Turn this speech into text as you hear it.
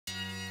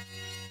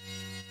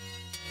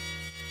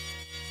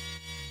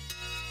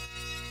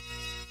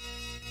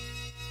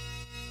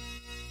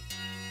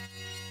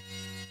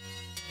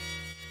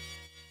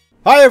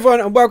Hi everyone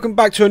and welcome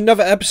back to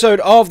another episode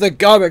of the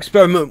Garbo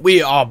Experiment.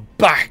 We are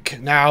back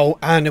now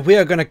and we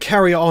are going to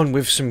carry on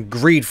with some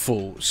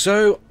Greedfall.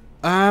 So,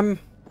 I'm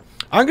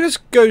going to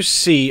go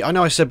see, I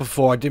know I said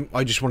before I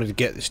just wanted to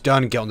get this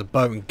done and get on the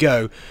boat and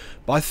go.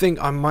 But I think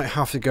I might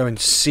have to go and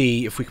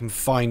see if we can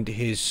find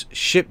his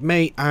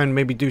shipmate and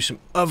maybe do some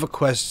other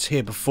quests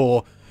here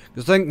before.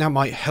 Because I think that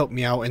might help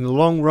me out in the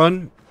long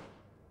run.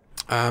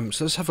 So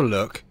let's have a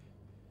look.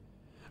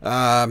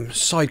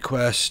 Side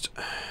quest.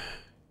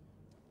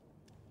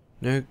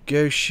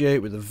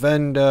 Negotiate with the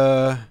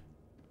vendor.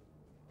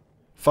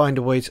 Find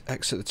a way to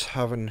exit the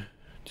tavern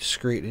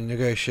discreetly.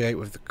 Negotiate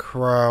with the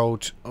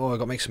crowd. Oh, I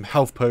got to make some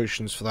health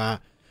potions for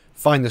that.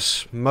 Find the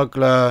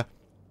smuggler.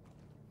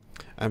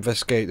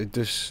 Investigate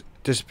the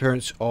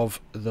disappearance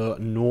of the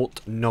Naught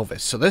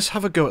Novice. So let's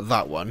have a go at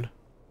that one.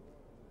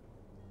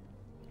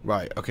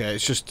 Right, okay,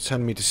 it's just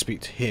telling me to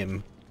speak to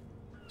him.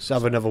 Let's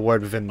have another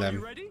word with him then. Are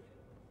you ready?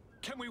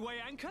 Can we weigh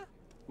anchor?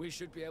 We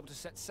should be able to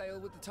set sail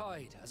with the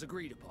tide, as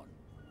agreed upon.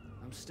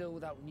 I'm still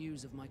without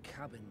news of my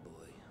cabin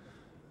boy,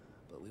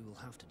 but we will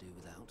have to do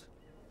without.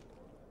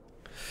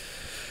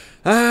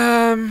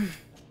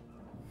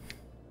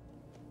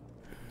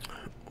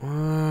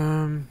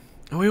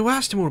 Oh, we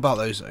asked him all about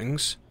those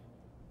things.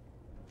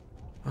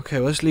 Okay,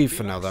 well, let's leave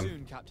for now then.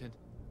 Soon, Captain.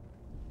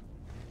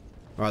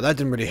 Right, that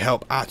didn't really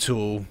help at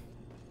all.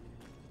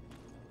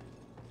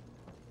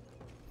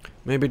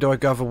 Maybe do I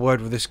go have a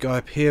word with this guy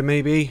up here,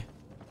 maybe?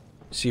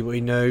 See what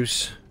he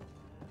knows.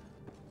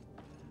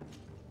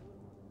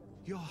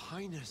 Your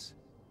Highness,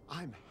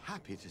 I'm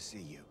happy to see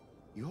you.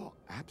 Your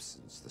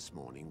absence this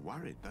morning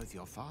worried both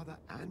your father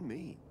and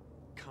me.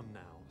 Come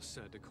now,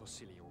 Sir de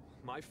Corsilion.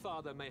 My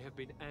father may have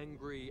been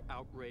angry,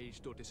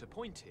 outraged, or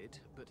disappointed,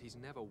 but he's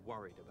never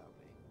worried about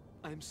me.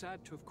 I am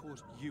sad to have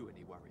caused you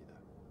any worry,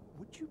 though.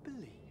 Would you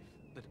believe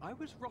that I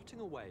was rotting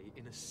away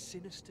in a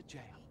sinister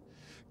jail,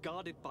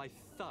 guarded by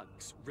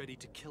thugs ready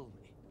to kill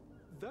me?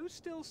 Though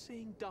still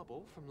seeing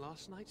double from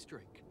last night's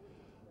drink,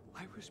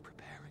 I was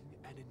preparing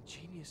an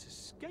ingenious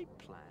escape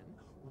plan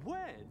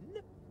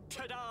when...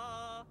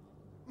 ta-da!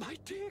 My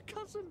dear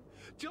cousin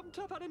jumped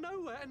up out of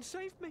nowhere and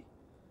saved me.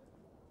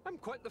 I'm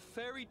quite the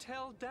fairy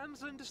tale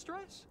damsel in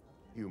distress.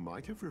 You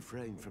might have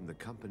refrained from the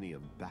company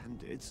of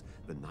bandits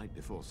the night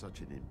before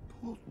such an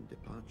important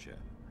departure.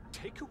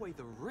 Take away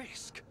the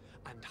risk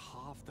and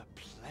halve the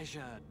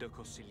pleasure, de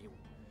Corsilion.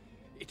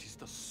 It is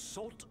the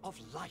salt of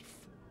life.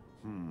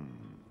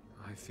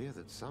 I fear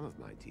that some of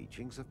my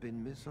teachings have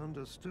been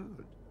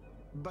misunderstood.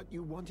 But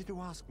you wanted to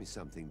ask me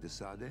something, de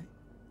Sade?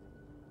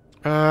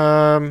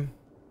 No,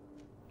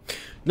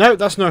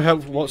 that's no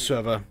help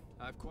whatsoever.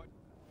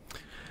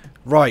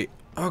 Right,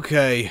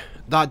 okay.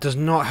 That does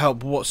not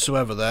help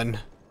whatsoever then.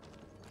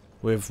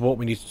 With what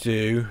we need to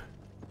do.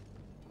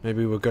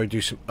 Maybe we'll go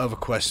do some other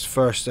quests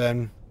first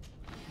then.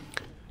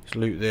 Let's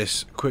loot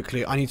this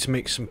quickly. I need to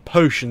make some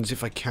potions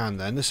if I can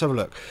then. Let's have a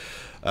look.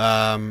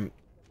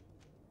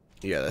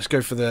 Yeah, let's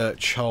go for the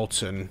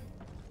Charlton.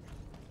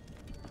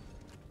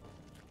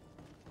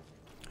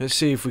 Let's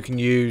see if we can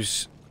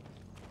use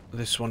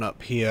this one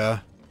up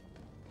here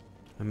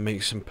and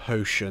make some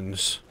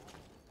potions.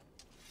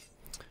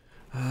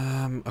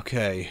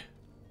 Okay.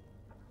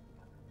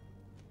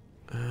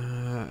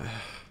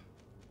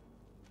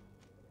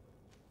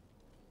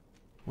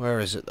 Where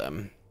is it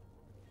then?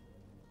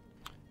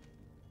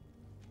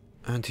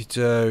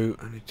 Antidote.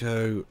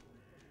 Oh,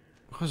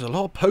 there's a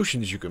lot of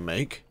potions you can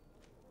make.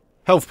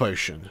 Health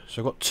potion.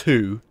 So I've got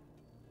 2.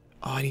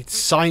 Oh, I need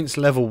science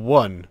level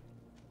 1.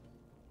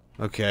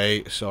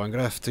 Okay, so I'm going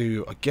to have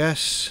to, I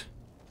guess,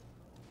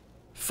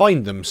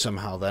 find them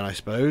somehow then, I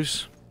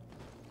suppose.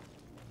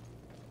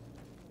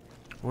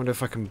 I wonder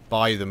if I can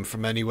buy them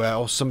from anywhere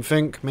or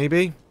something,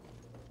 maybe?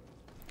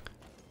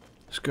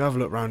 Let's go have a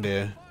look around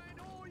here.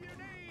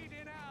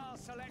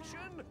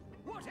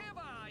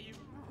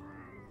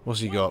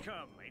 What's he got?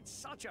 It's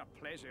such a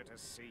pleasure to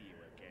see you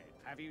again.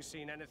 Have you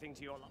seen anything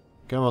to your liking?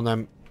 Come on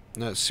then.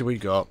 Let's see what you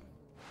got.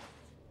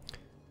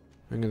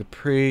 Ring of the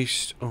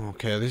Priest. Oh,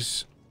 okay,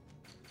 this...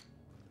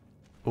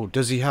 Oh,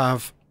 does he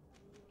have...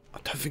 I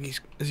don't think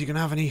he's... Is he going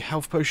to have any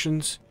health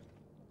potions?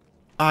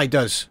 Ah, he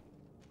does.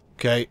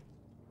 Okay.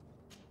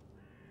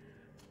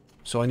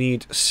 So I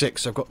need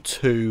 6. I've got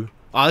 2.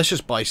 Ah, let's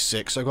just buy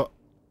 6. I've got...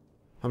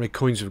 How many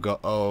coins have we got?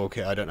 Oh,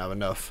 okay, I don't have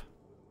enough.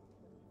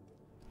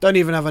 Don't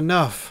even have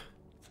enough.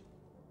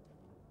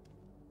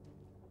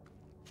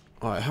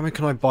 Alright, how many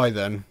can I buy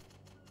then?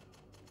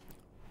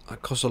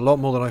 That costs a lot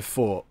more than I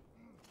thought.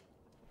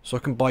 So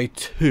I can buy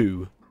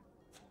 2.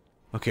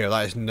 Okay,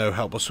 that is no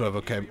help whatsoever.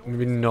 Okay,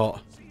 maybe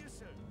not.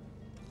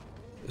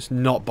 Let's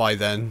not buy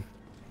then.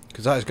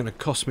 Because that is going to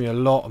cost me a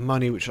lot of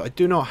money, which I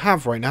do not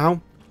have right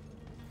now.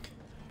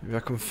 Maybe I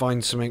can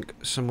find something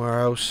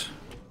somewhere else.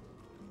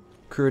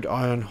 Crude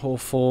iron,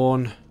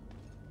 hawthorn.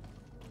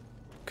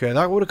 Okay,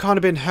 that would have kind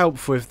of been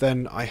helpful if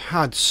then I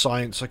had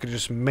science. I could have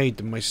just made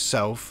them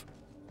myself.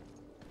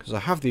 Because I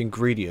have the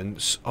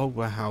ingredients. Old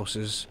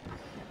warehouses.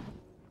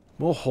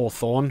 More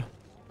hawthorn.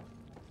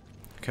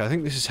 Okay, I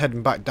think this is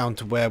heading back down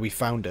to where we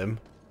found him.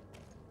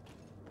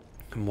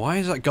 And why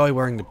is that guy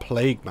wearing the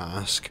plague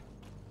mask?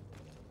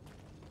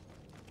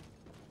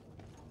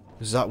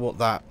 Is that what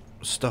that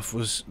stuff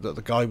was that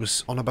the guy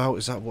was on about?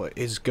 Is that what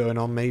is going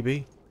on,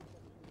 maybe?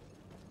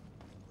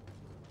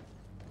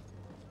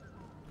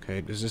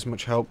 Okay, does this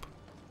much help?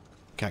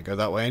 Can't go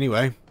that way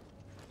anyway.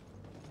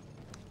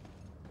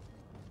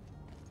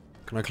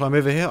 Can I climb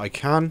over here? I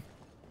can.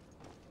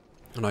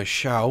 And I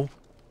shall.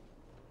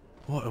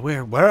 What?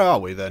 Where are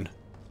we then?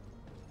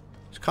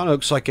 This kind of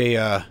looks like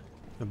a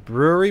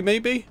brewery,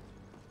 maybe?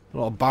 A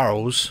lot of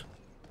barrels.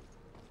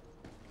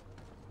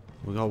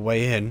 We got a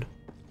way in.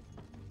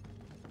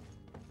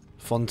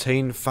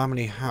 Fontaine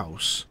Family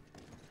House.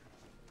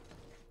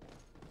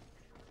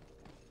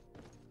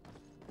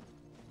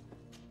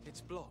 It's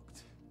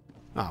blocked.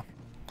 Ah.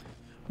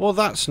 Well,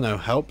 that's no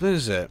help,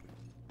 is it?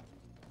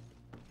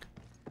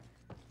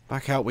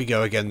 Back out we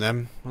go again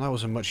then. Well, that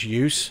wasn't much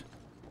use.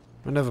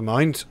 But never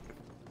mind.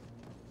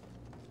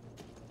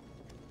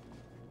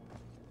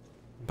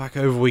 Back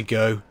over we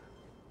go.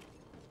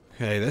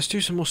 Okay, let's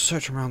do some more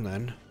search around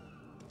then.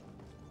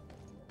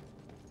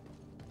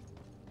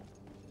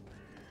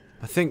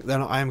 I think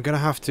then I am going to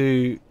have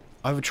to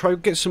either try to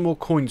get some more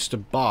coins to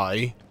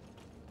buy,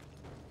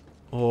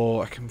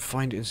 or I can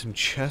find it in some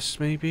chests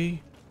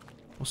maybe?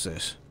 What's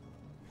this?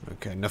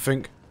 Okay,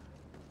 nothing.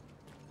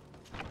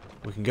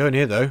 We can go in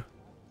here though.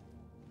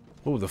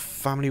 Oh, the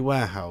family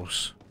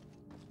warehouse.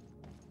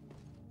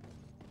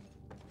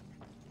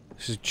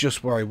 This is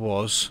just where I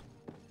was.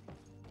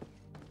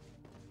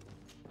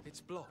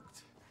 It's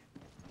blocked.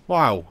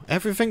 Wow,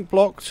 everything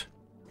blocked?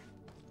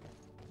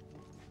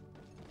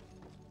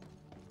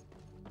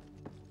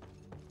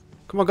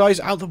 Come on guys,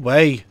 out the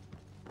way!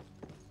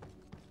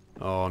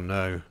 Oh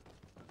no.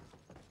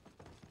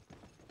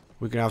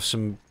 We're gonna have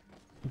some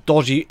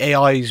dodgy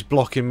AIs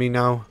blocking me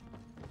now.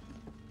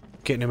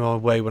 Getting in my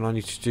way when I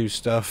need to do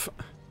stuff.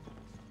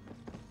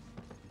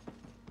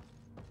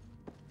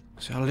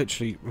 See, I'm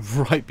literally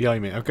right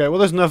behind me. Okay, well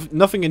there's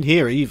nothing in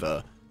here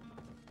either.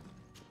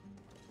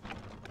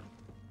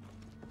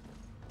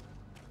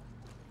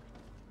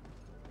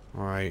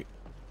 Alright.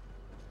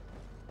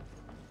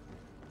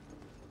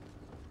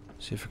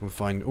 See if I can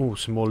find... Oh,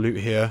 some more loot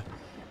here.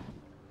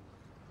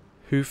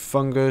 Hoof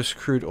fungus,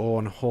 crude ore,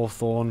 and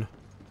hawthorn.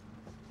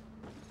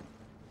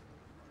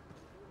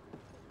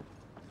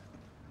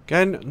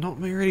 Again, not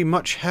really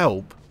much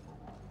help.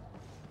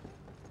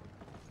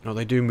 No,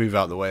 they do move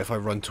out the way if I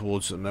run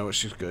towards them though,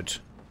 which is good.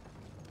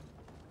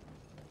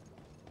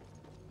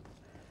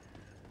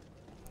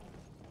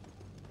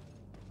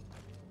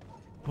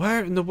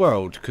 Where in the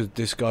world could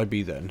this guy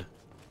be then?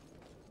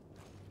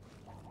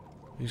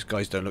 These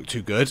guys don't look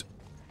too good.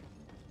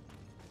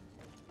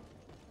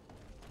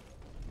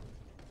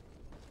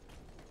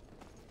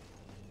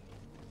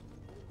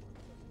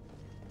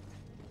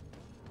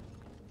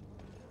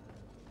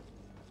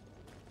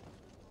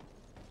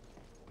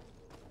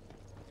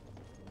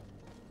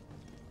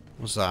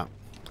 What's that?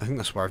 I think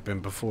that's where I've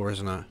been before,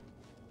 isn't it?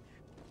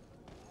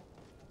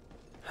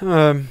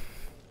 Okay,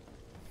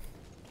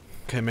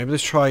 maybe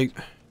let's try...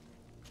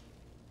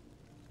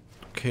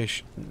 Okay,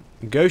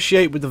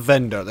 negotiate with the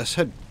vendor. Let's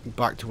head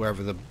back to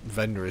wherever the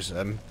vendor is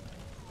then.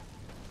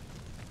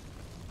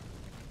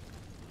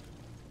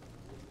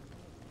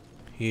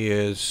 He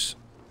is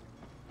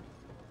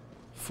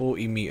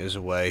 40 meters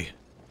away.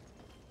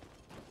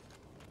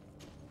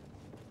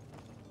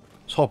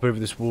 Let's hop over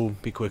this wall,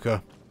 be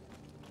quicker.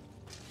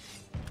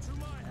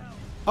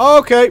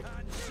 Okay.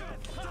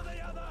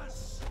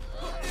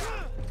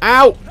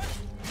 Ow!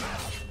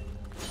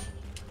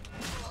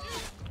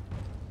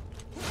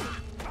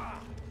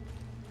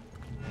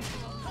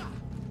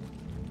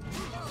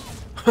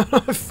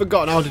 I've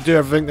forgotten how to do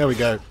everything. There we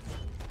go.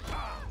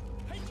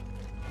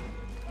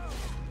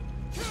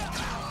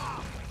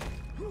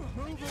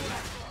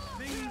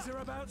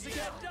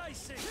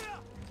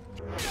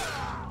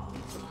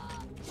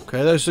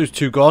 Okay, those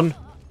two gone.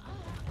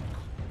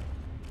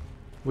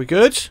 We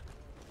good?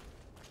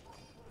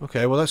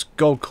 Okay, well that's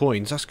gold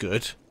coins. That's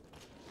good.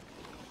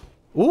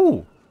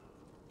 Ooh.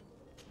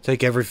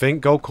 Take everything.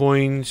 Gold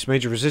coins,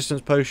 major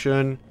resistance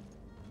potion,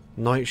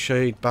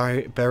 nightshade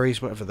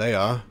berries, whatever they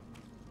are.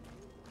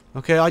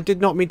 Okay, I did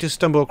not mean to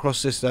stumble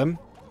across this then.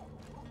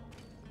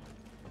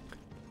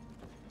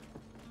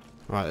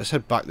 Right, let's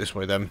head back this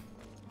way then.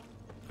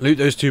 Loot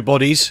those two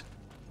bodies.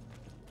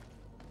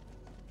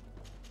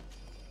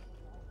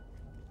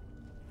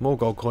 More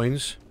gold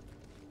coins.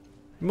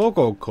 More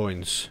gold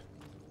coins.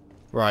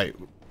 Right.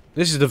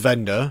 This is the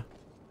vendor.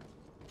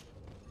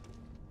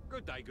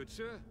 Good day, good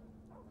sir.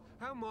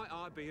 How might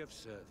I be of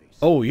service?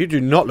 Oh, you do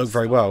not look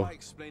very well. By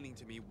explaining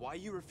to me why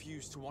you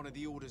refused to honor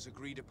the orders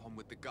agreed upon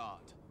with the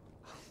guard.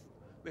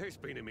 There's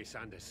been a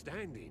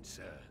misunderstanding,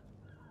 sir.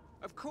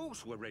 Of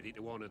course we're ready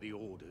to honor the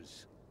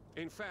orders.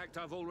 In fact,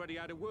 I've already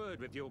had a word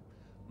with your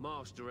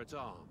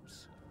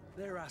master-at-arms.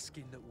 They're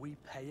asking that we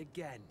pay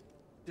again,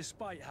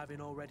 despite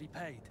having already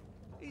paid.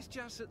 It's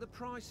just that the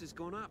price has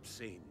gone up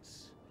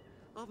since.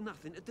 I've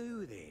nothing to do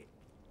with it.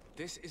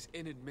 This is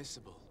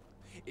inadmissible.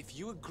 If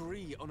you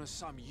agree on a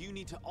sum, you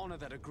need to honor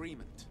that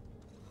agreement.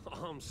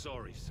 I'm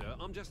sorry, sir.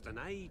 I'm just an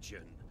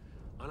agent.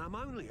 And I'm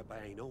only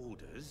obeying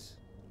orders.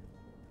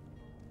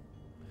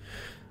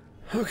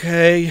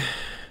 Okay.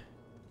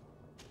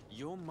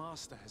 Your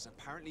master has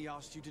apparently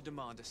asked you to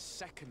demand a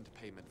second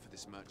payment for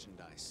this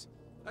merchandise.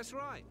 That's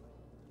right.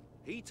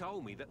 He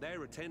told me that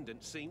their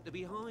attendant seemed to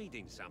be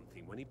hiding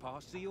something when he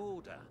passed the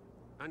order.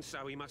 And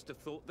so he must have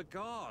thought the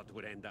guard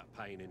would end up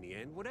paying in the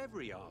end, whatever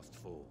he asked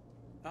for.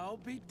 I'll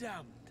be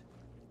damned.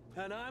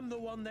 And I'm the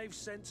one they've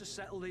sent to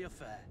settle the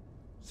affair.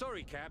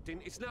 Sorry, Captain.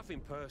 It's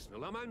nothing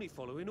personal. I'm only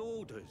following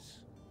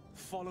orders.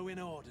 Following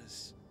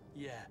orders.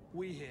 Yeah,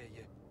 we hear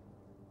you.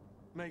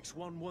 Makes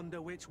one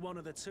wonder which one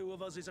of the two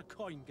of us is a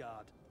coin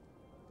guard.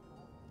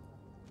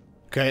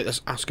 Okay,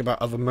 let's ask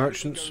about other Go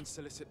merchants. and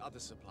solicit other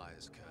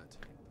suppliers, Kurt.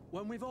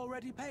 When we've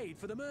already paid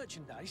for the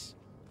merchandise?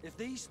 If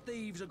these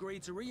thieves agree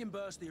to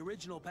reimburse the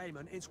original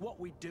payment, it's what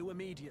we do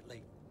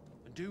immediately.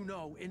 And do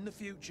know, in the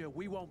future,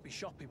 we won't be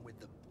shopping with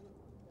them.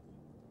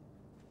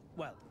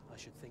 Well, I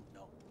should think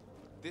not.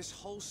 This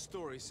whole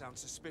story sounds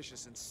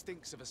suspicious and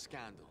stinks of a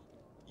scandal.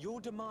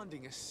 You're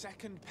demanding a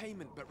second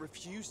payment but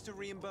refuse to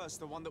reimburse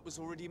the one that was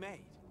already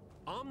made.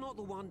 I'm not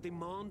the one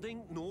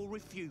demanding nor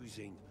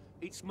refusing.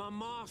 It's my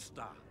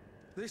master.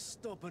 This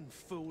stubborn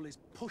fool is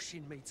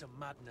pushing me to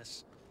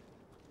madness.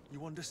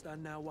 You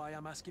understand now why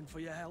I'm asking for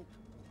your help?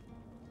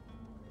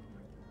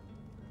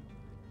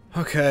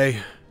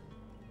 Okay.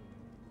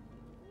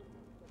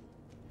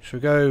 Should we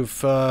go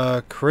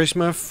for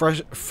charisma,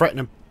 threaten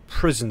a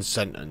prison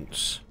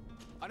sentence?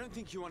 I don't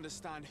think you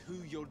understand who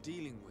you're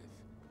dealing with.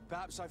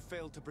 Perhaps I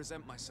failed to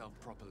present myself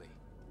properly.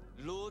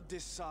 Lord de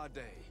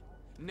Sardet,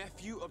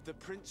 nephew of the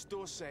Prince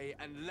d'Orsay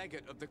and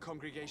legate of the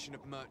Congregation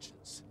of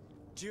Merchants.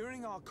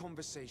 During our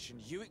conversation,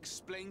 you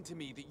explained to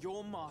me that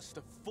your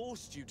master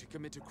forced you to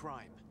commit a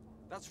crime.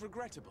 That's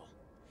regrettable,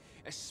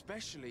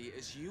 especially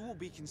as you will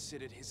be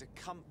considered his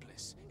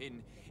accomplice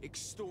in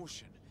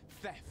extortion,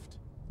 theft.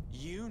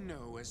 You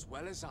know as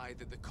well as I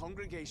that the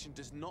congregation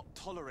does not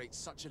tolerate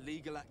such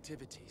illegal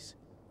activities.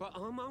 But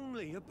I'm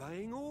only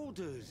obeying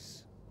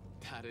orders.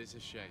 That is a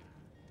shame.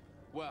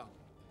 Well,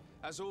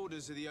 as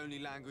orders are the only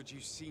language you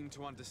seem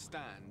to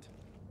understand,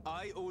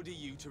 I order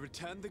you to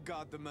return the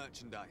guard the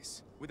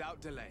merchandise, without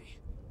delay.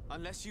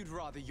 Unless you'd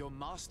rather your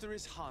master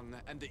is hung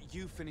and that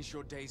you finish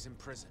your days in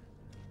prison.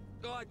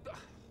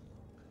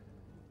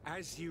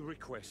 As you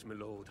request, my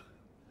lord.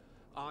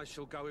 I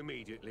shall go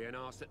immediately and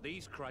ask that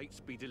these crates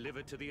be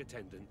delivered to the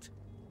attendant.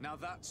 Now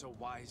that's a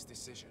wise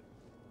decision.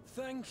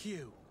 Thank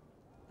you.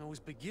 I was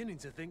beginning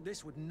to think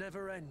this would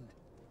never end.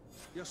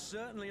 You're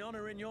certainly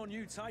honoring your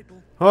new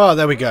title. Oh,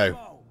 there we go.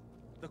 Bravo.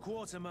 The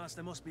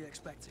quartermaster must be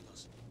expecting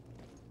us.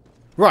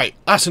 Right,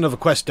 that's another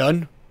quest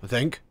done, I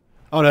think.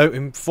 Oh no,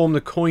 inform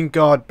the coin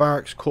guard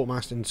barracks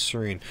quartermaster in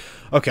Serene.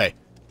 Okay.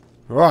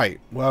 Right,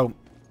 well,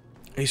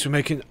 at least we're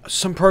making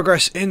some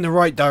progress in the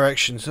right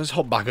direction. So let's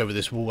hop back over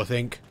this wall, I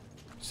think.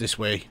 It's this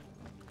way.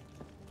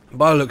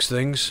 By the looks of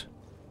things.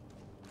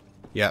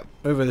 Yeah,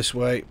 over this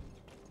way.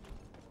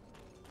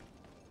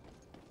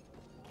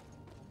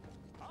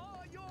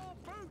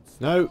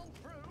 No.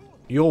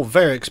 You're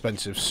very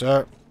expensive,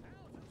 sir.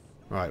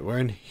 Right, we're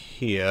in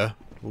here.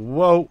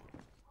 Whoa.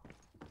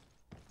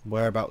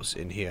 Whereabouts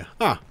in here?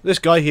 Ah, this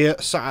guy here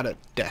sat at a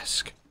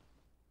desk.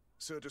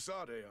 Sir de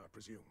Sardet, I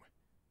presume.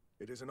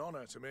 It is an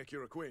honor to make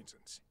your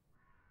acquaintance.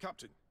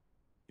 Captain,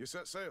 you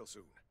set sail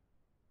soon.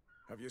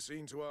 Have you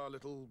seen to our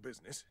little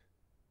business?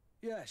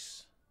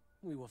 Yes,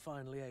 we were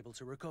finally able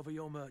to recover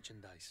your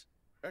merchandise.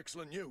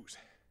 Excellent news.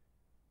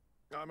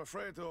 I'm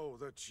afraid, though,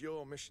 that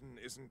your mission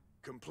isn't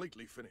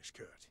completely finished,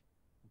 Kurt.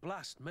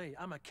 Blast me,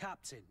 I'm a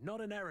captain,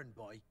 not an errand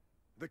boy.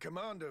 The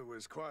commander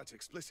was quite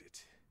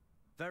explicit.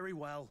 Very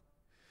well.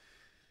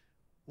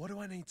 What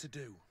do I need to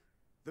do?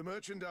 The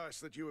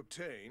merchandise that you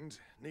obtained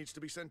needs to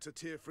be sent to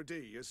Tier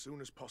D as soon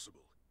as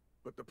possible.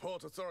 But the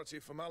Port Authority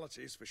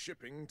formalities for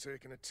shipping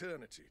take an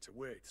eternity to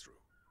wade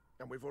through.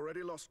 And we've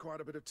already lost quite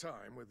a bit of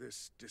time with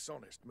this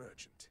dishonest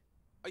merchant.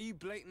 Are you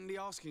blatantly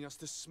asking us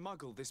to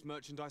smuggle this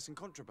merchandise and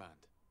contraband?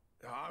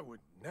 I would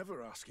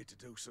never ask you to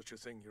do such a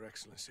thing, Your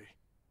Excellency.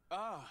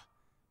 Ah,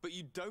 but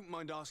you don't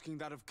mind asking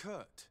that of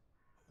Kurt?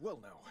 Well,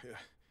 now,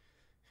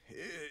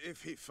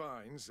 if he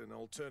finds an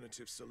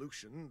alternative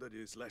solution that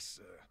is less,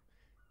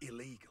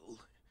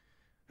 illegal,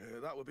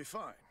 that would be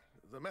fine.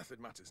 The method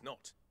matters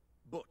not.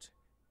 But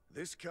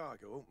this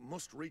cargo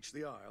must reach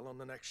the Isle on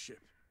the next ship.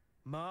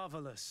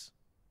 Marvelous.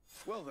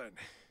 Well then,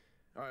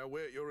 I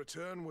await your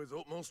return with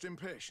utmost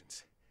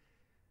impatience.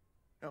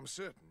 I'm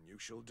certain you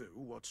shall do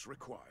what's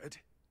required.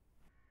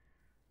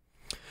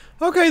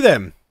 Okay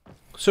then.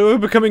 So we're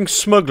becoming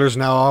smugglers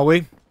now, are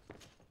we?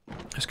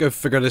 Let's go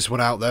figure this one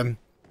out then.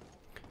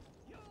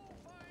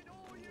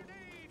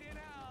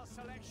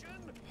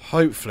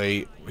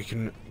 Hopefully we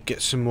can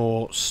get some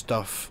more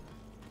stuff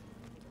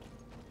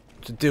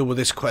to deal with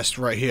this quest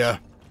right here.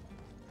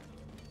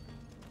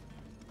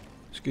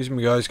 Excuse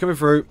me guys, coming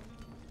through.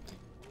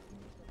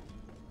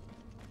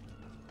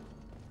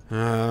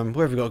 Where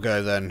have we got to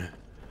go then?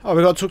 Oh,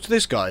 we got to talk to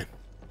this guy.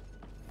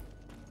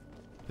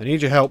 I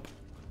need your help.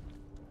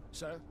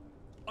 Sir?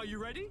 Are you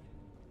ready?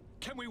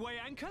 Can we weigh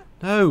anchor?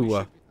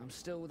 No. I'm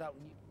still without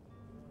new...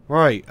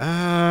 Right,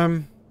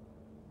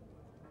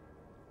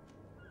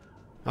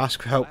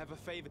 ask for help. I have a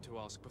favor to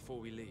ask before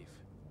we leave.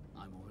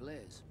 I'm all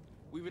ears.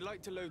 We would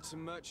like to load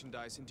some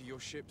merchandise into your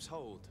ship's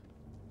hold.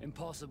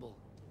 Impossible.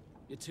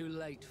 You're too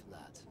late for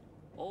that.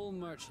 All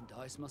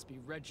merchandise must be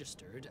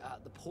registered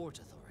at the Port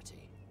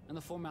Authority, and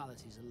the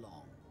formalities are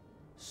long.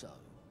 So,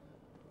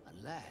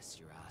 unless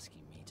you're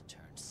asking me to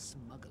turn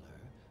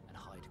smuggler and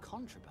hide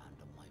contraband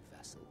on my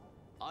vessel...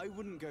 I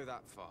wouldn't go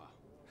that far.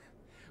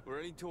 We're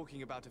only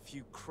talking about a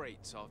few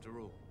crates after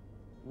all.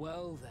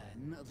 Well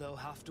then, they'll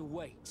have to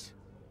wait.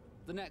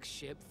 The next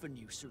ship for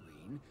New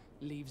Serene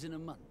leaves in a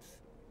month.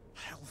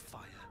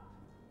 Hellfire.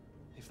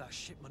 If that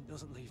shipment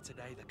doesn't leave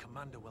today, the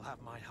commander will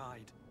have my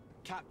hide.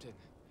 Captain,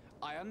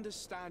 I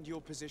understand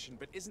your position,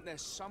 but isn't there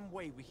some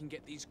way we can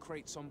get these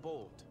crates on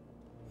board?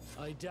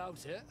 I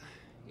doubt it.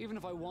 Even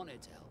if I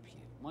wanted to help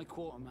you, my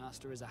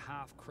quartermaster is a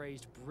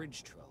half-crazed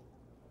bridge troll.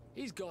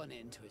 He's gotten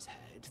into his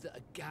head that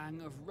a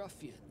gang of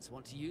ruffians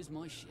want to use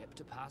my ship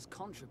to pass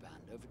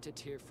contraband over to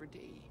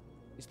Tirfredi.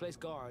 He's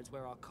placed guards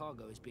where our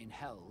cargo is being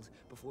held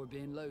before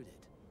being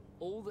loaded.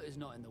 All that is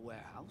not in the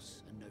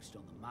warehouse, and noted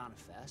on the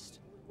manifest,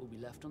 will be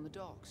left on the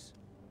docks.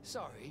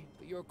 Sorry,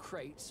 but your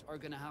crates are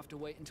gonna have to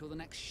wait until the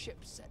next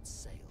ship sets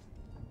sail.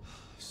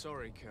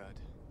 Sorry,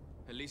 Kurd.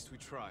 At least we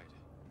tried.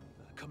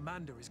 The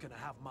commander is gonna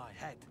have my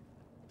head.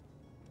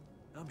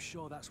 I'm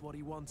sure that's what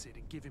he wanted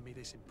in giving me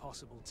this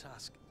impossible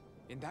task.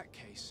 In that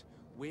case,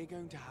 we're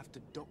going to have to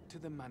doctor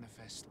the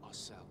manifest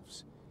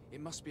ourselves.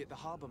 It must be at the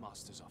Harbour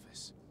Master's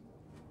office.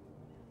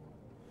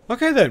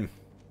 Okay then.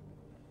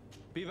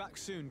 Be back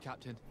soon,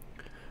 Captain.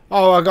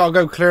 Oh, I gotta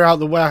go clear out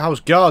the warehouse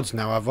guards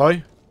now, have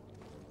I?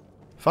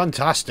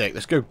 Fantastic.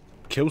 Let's go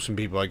kill some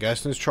people, I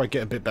guess. Let's try to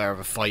get a bit better of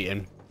a fight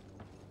in.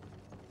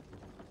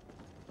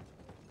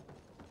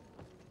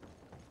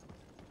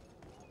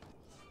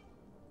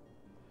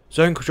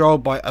 Zone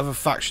controlled by other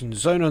factions.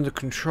 Zone under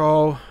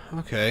control.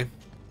 Okay. Do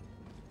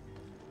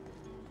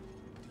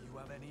you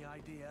have any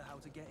idea how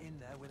to get in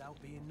there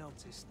without being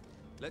noticed?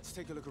 Let's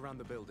take a look around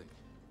the building.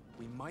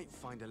 We might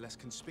find a less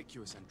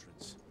conspicuous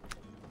entrance.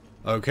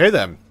 Okay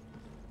then.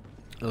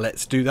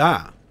 Let's do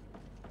that.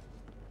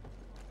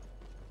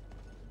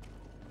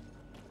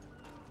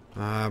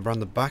 Around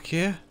the back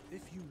here.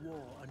 If you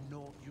wore a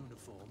Nort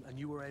uniform and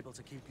you were able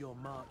to keep your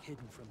mark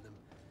hidden from them,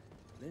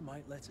 they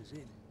might let us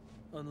in.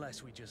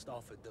 Unless we just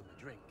offered them a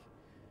drink.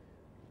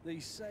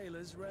 These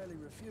sailors rarely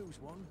refuse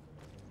one.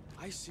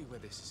 I see where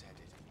this is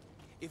headed.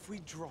 If we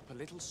drop a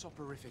little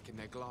soporific in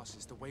their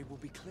glasses, the way will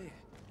be clear.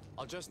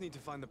 I'll just need to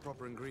find the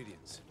proper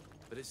ingredients,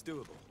 but it's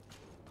doable.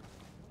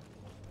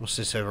 What's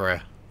this over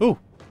here? Oh!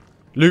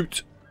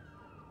 Loot!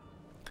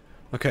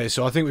 Okay,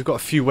 so I think we've got a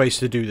few ways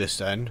to do this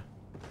then.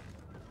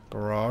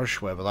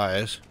 Garage, wherever that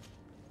is.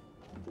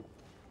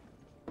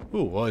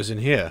 Ooh, what is in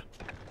here?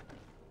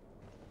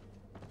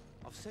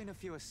 I've seen a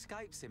few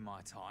escapes in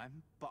my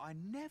time, but I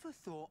never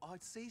thought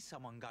I'd see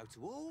someone go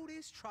to all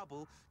this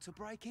trouble to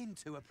break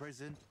into a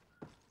prison.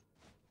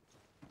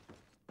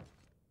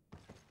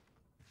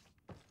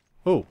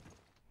 Oh.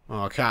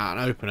 Oh, I can't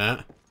open it.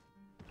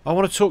 I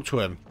want to talk to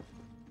him.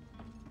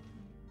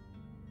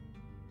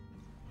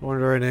 I'm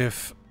wondering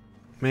if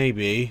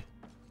maybe...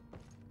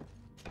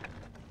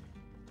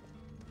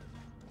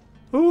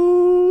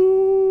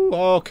 Ooh,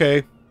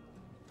 okay.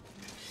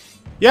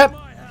 Yep.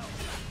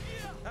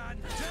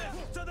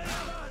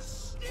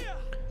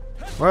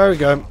 Where we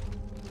go?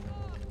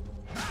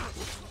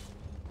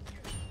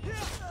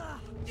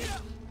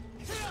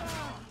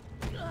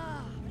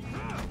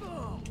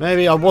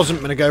 Maybe I wasn't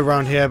going to go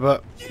around here,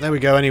 but there we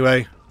go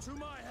anyway.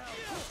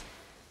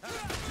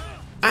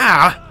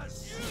 Ah!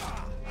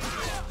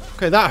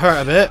 Okay, that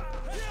hurt a bit.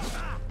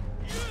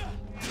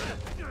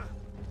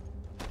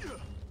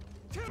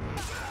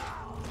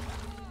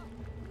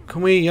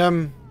 Can we,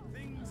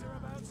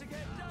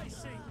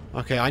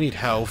 Okay, I need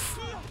health.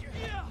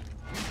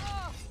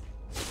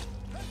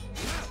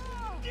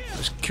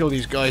 Let's kill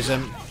these guys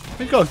then.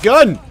 He's got a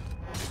gun!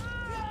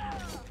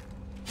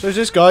 So's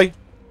this guy.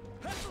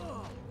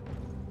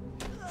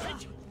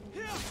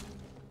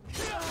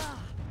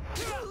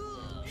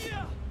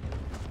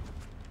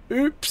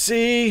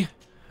 Oopsie!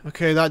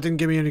 Okay, that didn't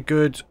give me any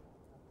good...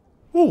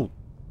 Ooh!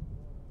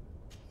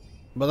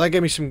 But that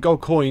gave me some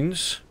gold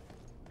coins.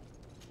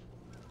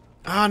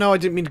 Ah, no, I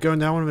didn't mean to go in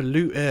there. I wanted to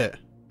loot it.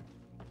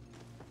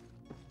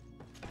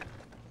 I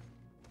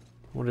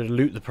wanted to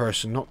loot the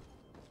person, not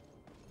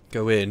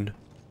go in.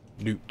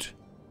 Loot.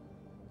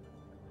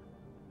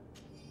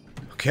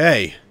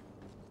 Okay.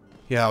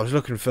 Yeah, I was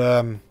looking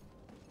for...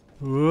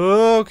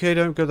 Okay,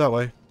 don't go that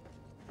way.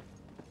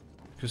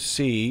 Because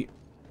see...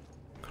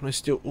 Can I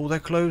steal all their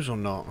clothes or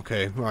not?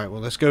 Okay, right,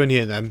 well, let's go in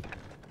here then.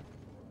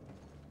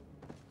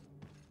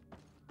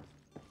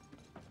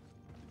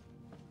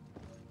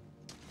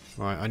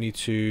 Right, I need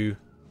to...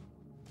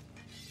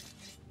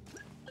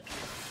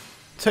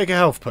 take a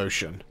health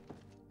potion.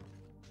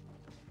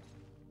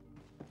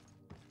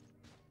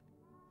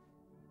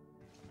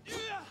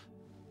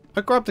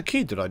 I grabbed the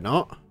key, did I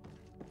not?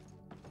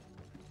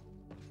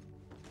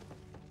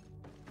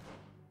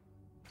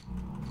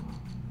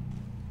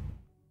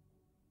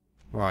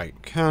 Right,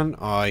 can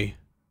I...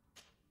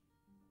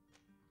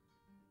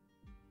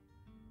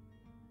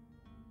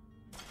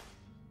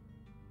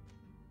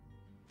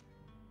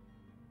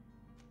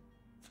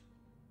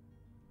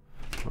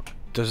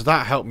 Does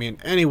that help me in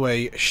any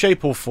way,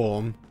 shape or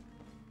form?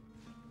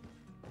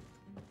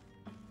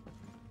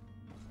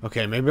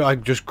 Okay, maybe I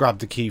just grabbed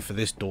the key for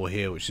this door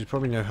here, which is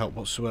probably no help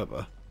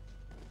whatsoever.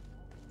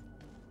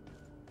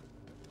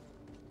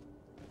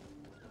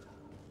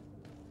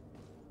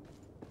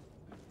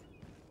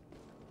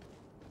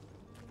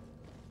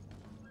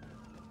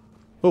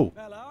 Oh.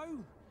 Hello?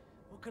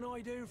 What can I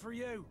do for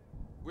you?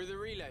 We're the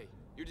relay.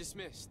 You're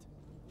dismissed.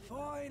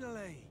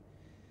 Finally!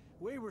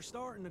 We were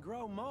starting to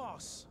grow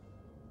moss.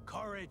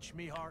 Courage,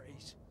 me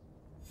hearties.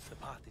 The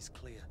path is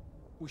clear.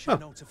 We should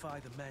notify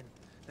the men.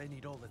 They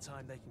need all the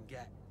time they can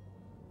get.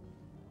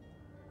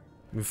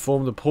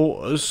 Inform the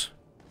porters.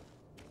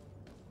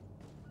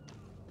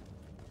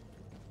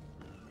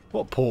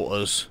 What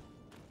porters?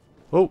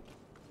 Oh.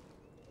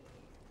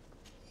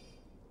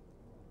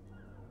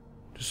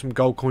 Just some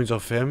gold coins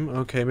off him.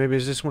 Okay, maybe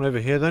is this one over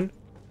here then?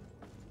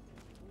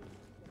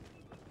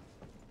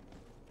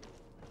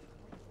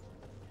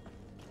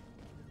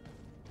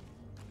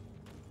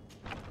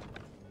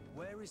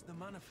 Where is the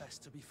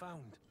manifest to be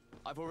found?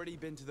 I've already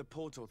been to the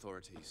port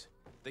authorities.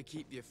 They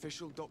keep the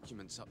official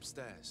documents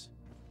upstairs.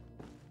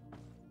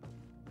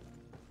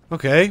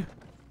 Okay.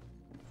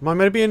 Am I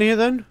meant to be in here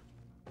then?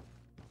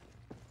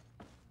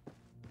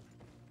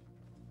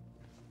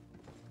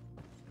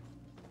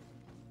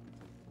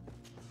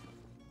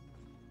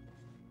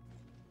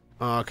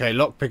 Okay,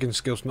 lockpicking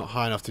skill's not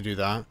high enough to do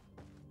that.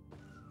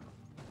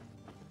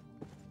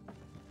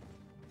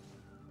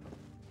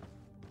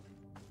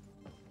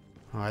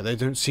 Alright, they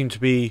don't seem to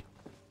be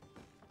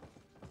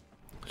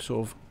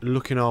sort of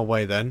looking our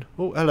way then.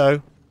 Oh,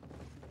 hello.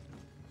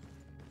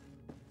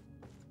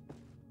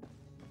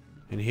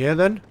 In here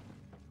then?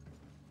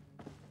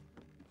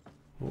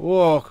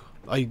 Whoa.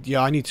 I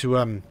need to,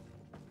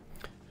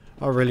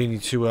 I really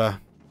need to,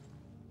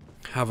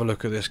 have a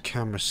look at this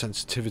camera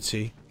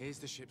sensitivity. Here's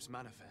the ship's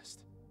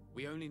manifest.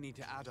 We only need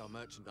to add our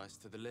merchandise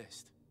to the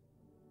list.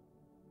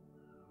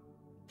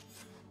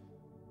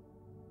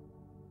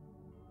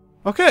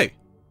 Okay.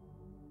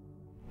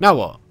 Now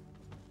what?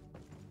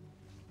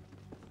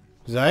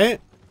 Is that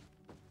it?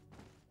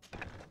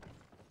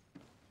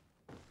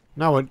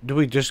 Now what? Do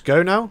we just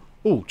go now?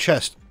 Ooh,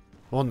 chest.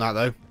 I want that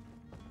though.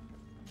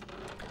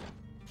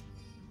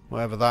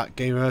 Whatever that.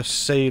 Gamer,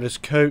 sailor's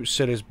coat,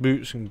 sailor's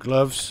boots and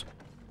gloves.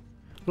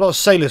 A lot of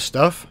sailor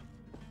stuff.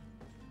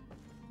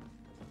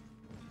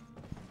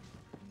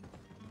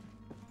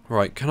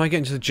 Right, can I get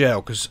into the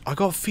jail? Because I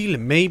got a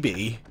feeling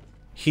maybe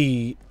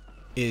he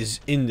is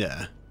in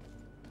there.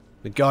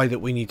 The guy that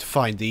we need to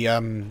find. The,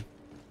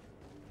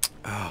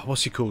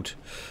 what's he called?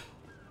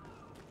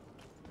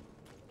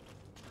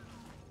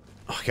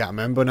 I can't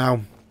remember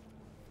now.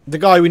 The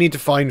guy we need to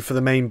find for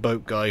the main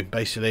boat guy,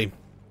 basically.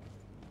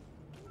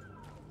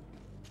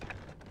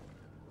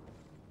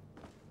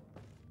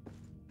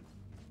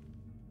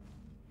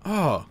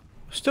 Oh,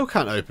 still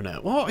can't open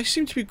it. What? I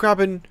seem to be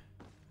grabbing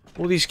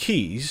all these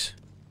keys.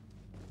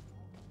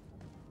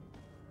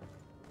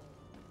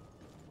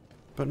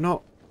 But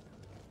not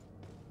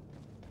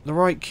the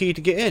right key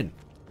to get in.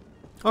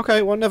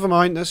 Okay, well, never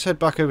mind. Let's head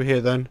back over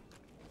here then.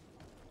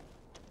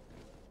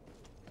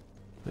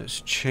 Let's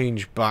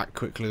change back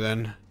quickly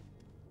then.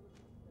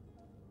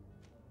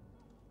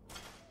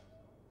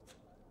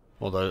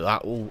 Although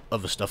that all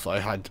other stuff that I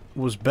had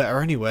was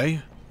better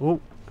anyway. Oh,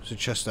 there's a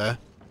chest there.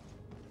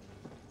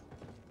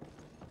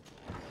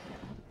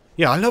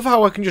 Yeah, I love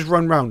how I can just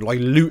run around like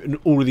looting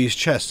all of these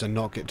chests and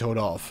not get told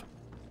off.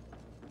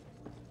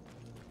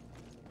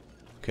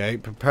 Okay,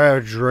 prepare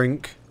a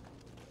drink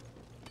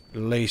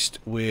laced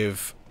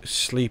with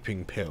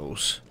sleeping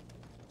pills.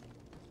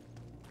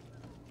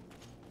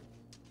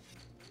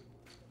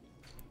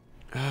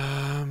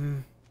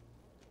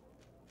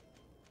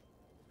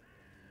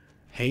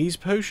 Haze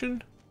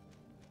potion?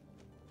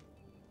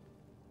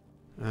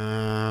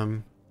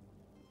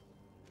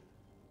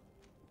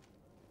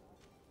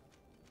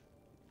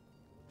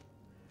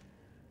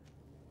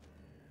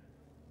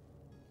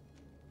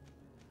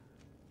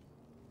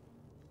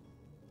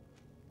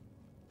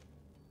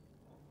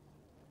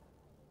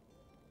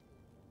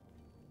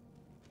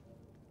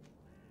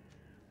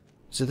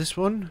 Is it this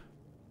one?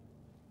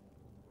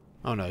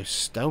 Oh no,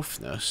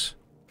 stealthness.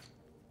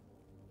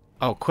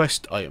 Oh,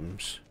 quest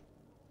items.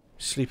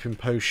 Sleeping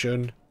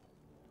potion.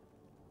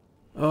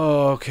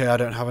 Oh, okay, I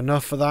don't have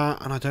enough for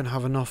that, and I don't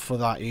have enough for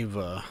that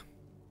either.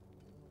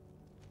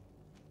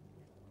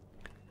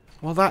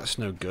 Well, that's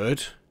no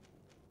good.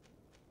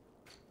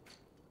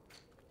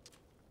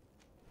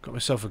 Got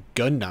myself a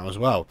gun now as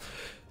well.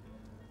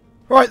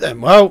 Right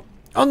then, well,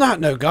 on that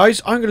note,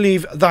 guys, I'm going to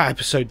leave that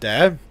episode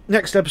there.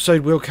 Next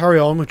episode, we'll carry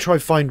on. We'll try to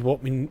find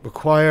what we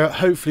require.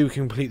 Hopefully, we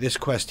can complete this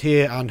quest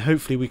here, and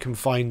hopefully we can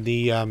find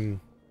the,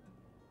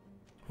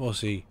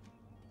 what's he?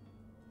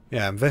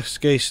 Yeah,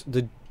 investigate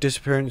the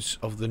disappearance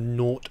of the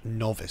Naut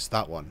Novice.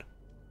 That one.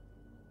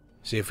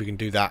 See if we can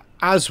do that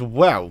as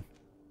well.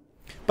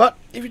 But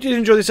if you did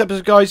enjoy this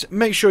episode, guys,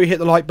 make sure you hit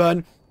the like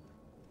button.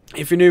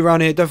 If you're new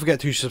around here, don't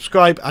forget to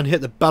subscribe and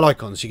hit the bell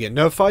icon so you get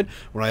notified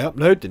when I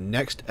upload the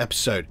next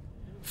episode.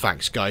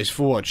 Thanks, guys,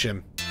 for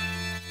watching.